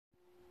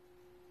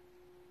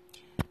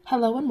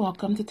Hello and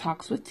welcome to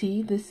Talks with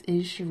T. This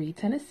is Cherie,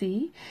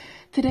 Tennessee.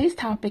 Today's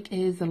topic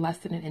is the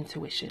lesson in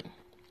intuition.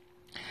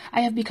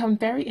 I have become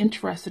very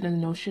interested in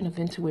the notion of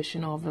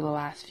intuition over the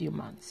last few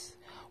months.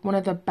 One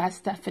of the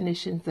best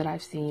definitions that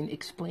I've seen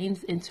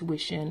explains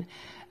intuition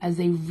as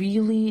a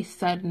really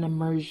sudden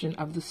immersion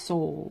of the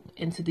soul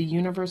into the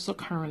universal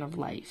current of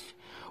life,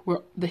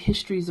 where the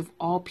histories of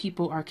all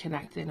people are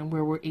connected and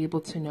where we're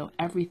able to know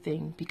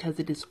everything because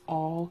it is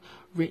all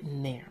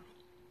written there.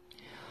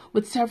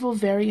 With several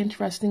very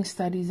interesting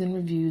studies and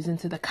reviews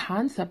into the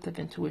concept of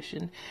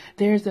intuition,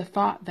 there is a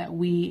thought that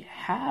we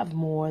have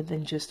more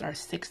than just our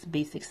 6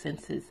 basic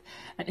senses,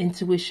 and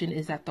intuition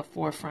is at the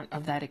forefront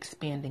of that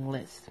expanding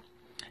list.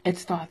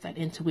 It's thought that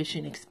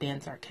intuition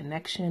expands our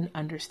connection,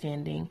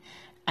 understanding,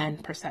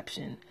 and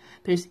perception.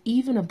 There's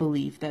even a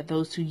belief that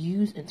those who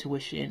use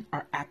intuition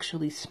are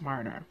actually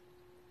smarter.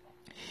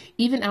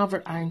 Even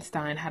Albert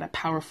Einstein had a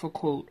powerful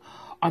quote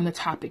on the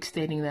topic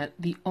stating that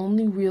the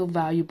only real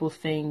valuable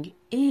thing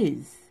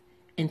is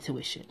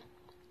intuition.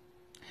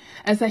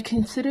 As I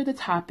consider the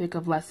topic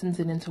of lessons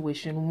in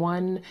intuition,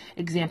 one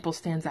example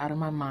stands out in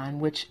my mind,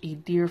 which a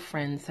dear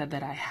friend said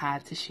that I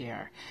had to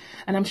share.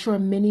 And I'm sure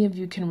many of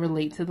you can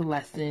relate to the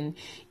lesson,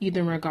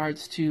 either in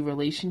regards to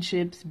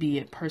relationships, be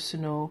it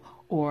personal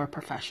or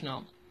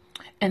professional.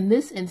 In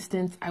this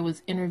instance, I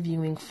was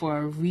interviewing for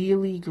a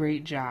really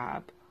great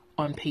job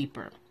on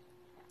paper.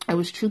 I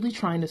was truly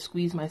trying to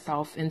squeeze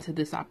myself into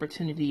this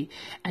opportunity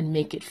and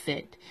make it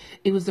fit.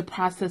 It was the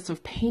process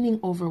of painting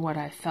over what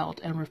I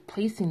felt and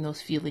replacing those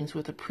feelings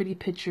with a pretty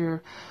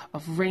picture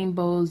of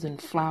rainbows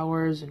and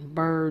flowers and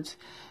birds,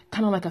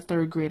 kind of like a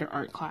third grader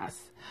art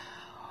class.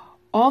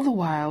 All the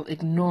while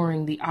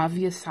ignoring the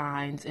obvious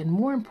signs and,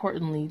 more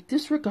importantly,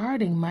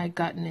 disregarding my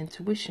gut and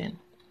intuition.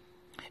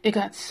 It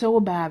got so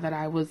bad that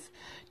I was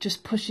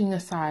just pushing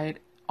aside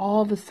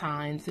all the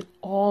signs and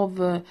all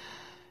the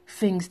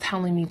things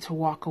telling me to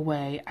walk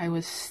away. I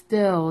was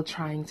still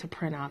trying to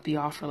print out the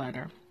offer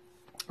letter.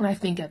 And I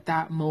think at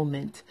that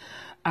moment,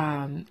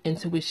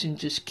 intuition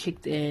just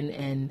kicked in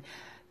and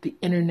the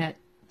internet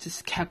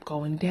just kept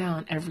going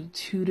down every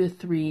 2 to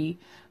 3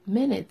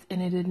 minutes.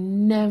 And it had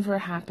never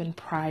happened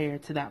prior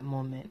to that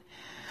moment.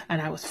 And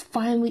I was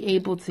finally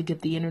able to get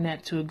the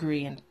internet to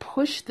agree and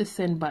push the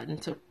send button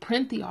to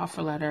print the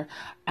offer letter.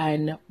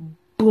 And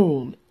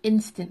boom,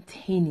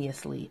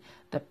 instantaneously,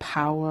 the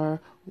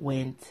power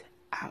went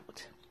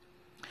out.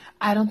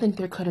 I don't think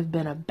there could have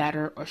been a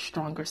better or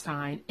stronger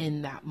sign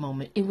in that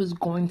moment. It was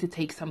going to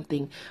take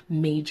something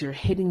major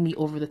hitting me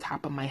over the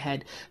top of my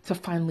head to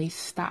finally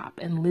stop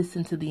and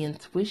listen to the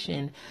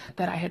intuition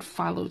that I had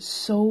followed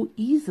so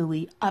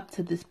easily up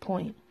to this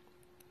point.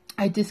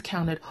 I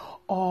discounted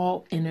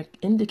all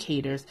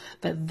indicators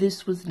that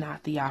this was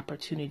not the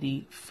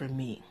opportunity for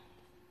me.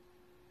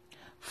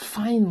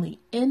 Finally,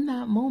 in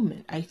that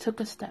moment, I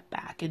took a step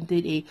back and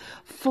did a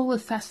full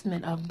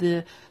assessment of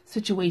the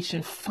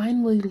situation,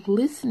 finally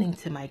listening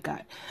to my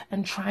gut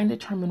and trying to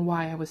determine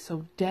why I was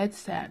so dead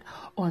set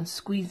on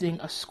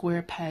squeezing a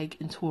square peg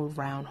into a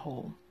round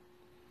hole.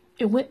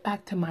 It went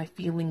back to my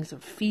feelings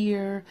of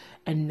fear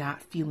and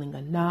not feeling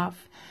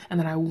enough, and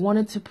that I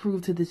wanted to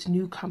prove to this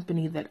new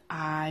company that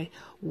I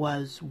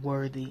was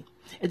worthy.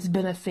 It's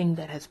been a thing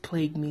that has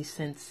plagued me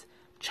since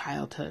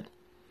childhood.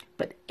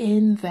 But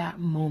in that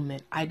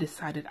moment, I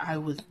decided I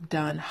was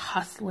done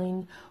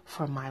hustling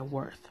for my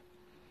worth.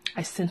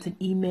 I sent an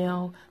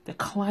email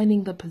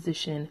declining the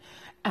position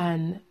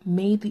and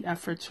made the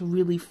effort to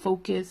really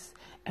focus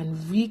and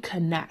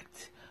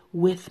reconnect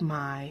with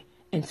my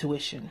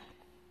intuition.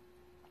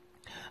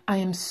 I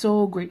am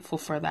so grateful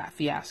for that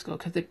fiasco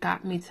because it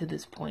got me to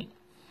this point.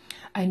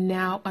 I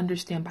now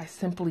understand by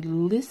simply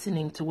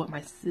listening to what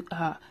my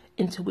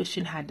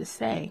intuition had to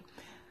say,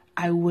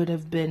 I would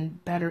have been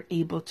better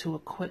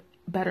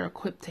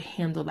equipped to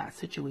handle that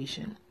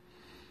situation.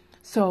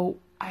 So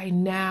I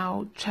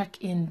now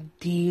check in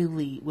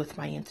daily with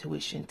my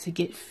intuition to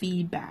get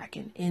feedback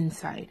and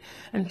insight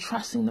and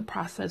trusting the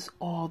process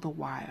all the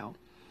while.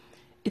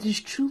 It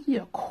is truly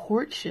a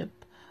courtship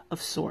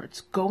of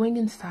sorts, going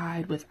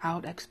inside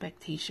without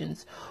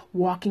expectations,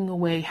 walking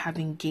away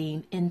having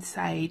gained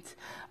insight,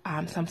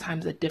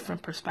 sometimes a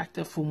different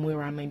perspective from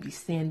where I may be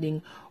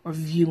standing or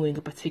viewing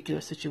a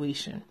particular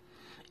situation.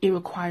 It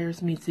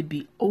requires me to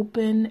be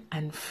open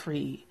and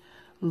free,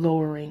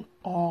 lowering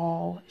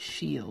all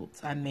shields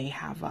I may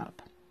have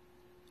up.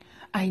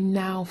 I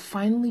now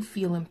finally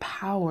feel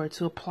empowered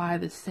to apply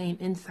the same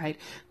insight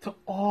to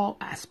all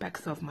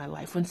aspects of my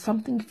life. When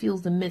something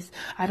feels amiss,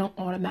 I don't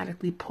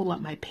automatically pull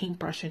up my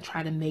paintbrush and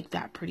try to make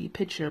that pretty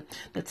picture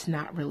that's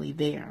not really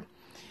there.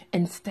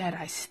 Instead,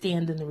 I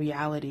stand in the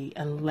reality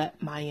and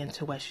let my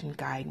intuition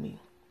guide me.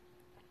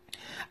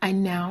 I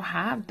now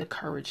have the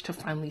courage to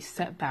finally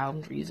set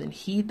boundaries and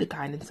heed the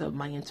guidance of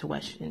my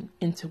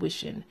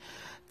intuition,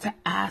 to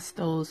ask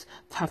those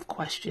tough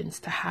questions,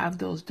 to have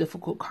those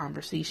difficult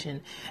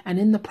conversations, and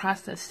in the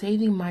process,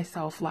 saving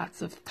myself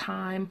lots of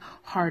time,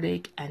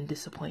 heartache, and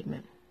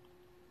disappointment.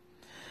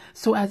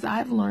 So as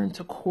I've learned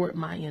to court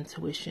my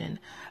intuition,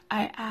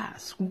 I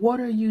ask, what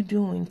are you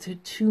doing to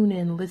tune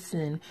in,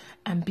 listen,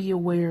 and be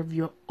aware of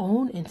your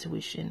own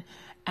intuition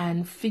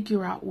and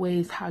figure out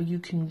ways how you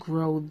can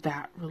grow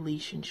that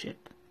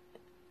relationship?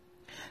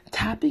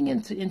 Tapping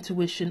into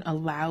intuition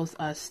allows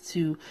us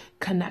to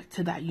connect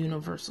to that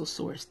universal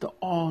source, the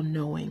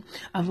all-knowing,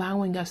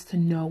 allowing us to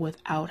know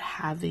without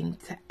having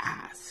to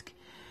ask.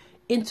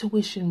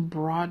 Intuition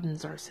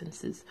broadens our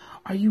senses.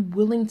 Are you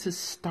willing to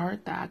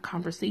start that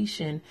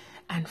conversation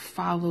and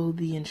follow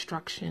the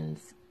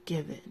instructions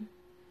given?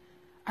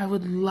 I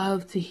would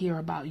love to hear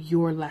about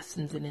your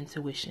lessons in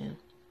intuition.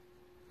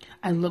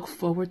 I look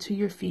forward to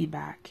your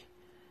feedback,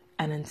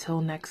 and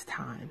until next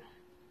time,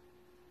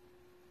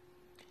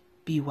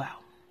 be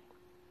well.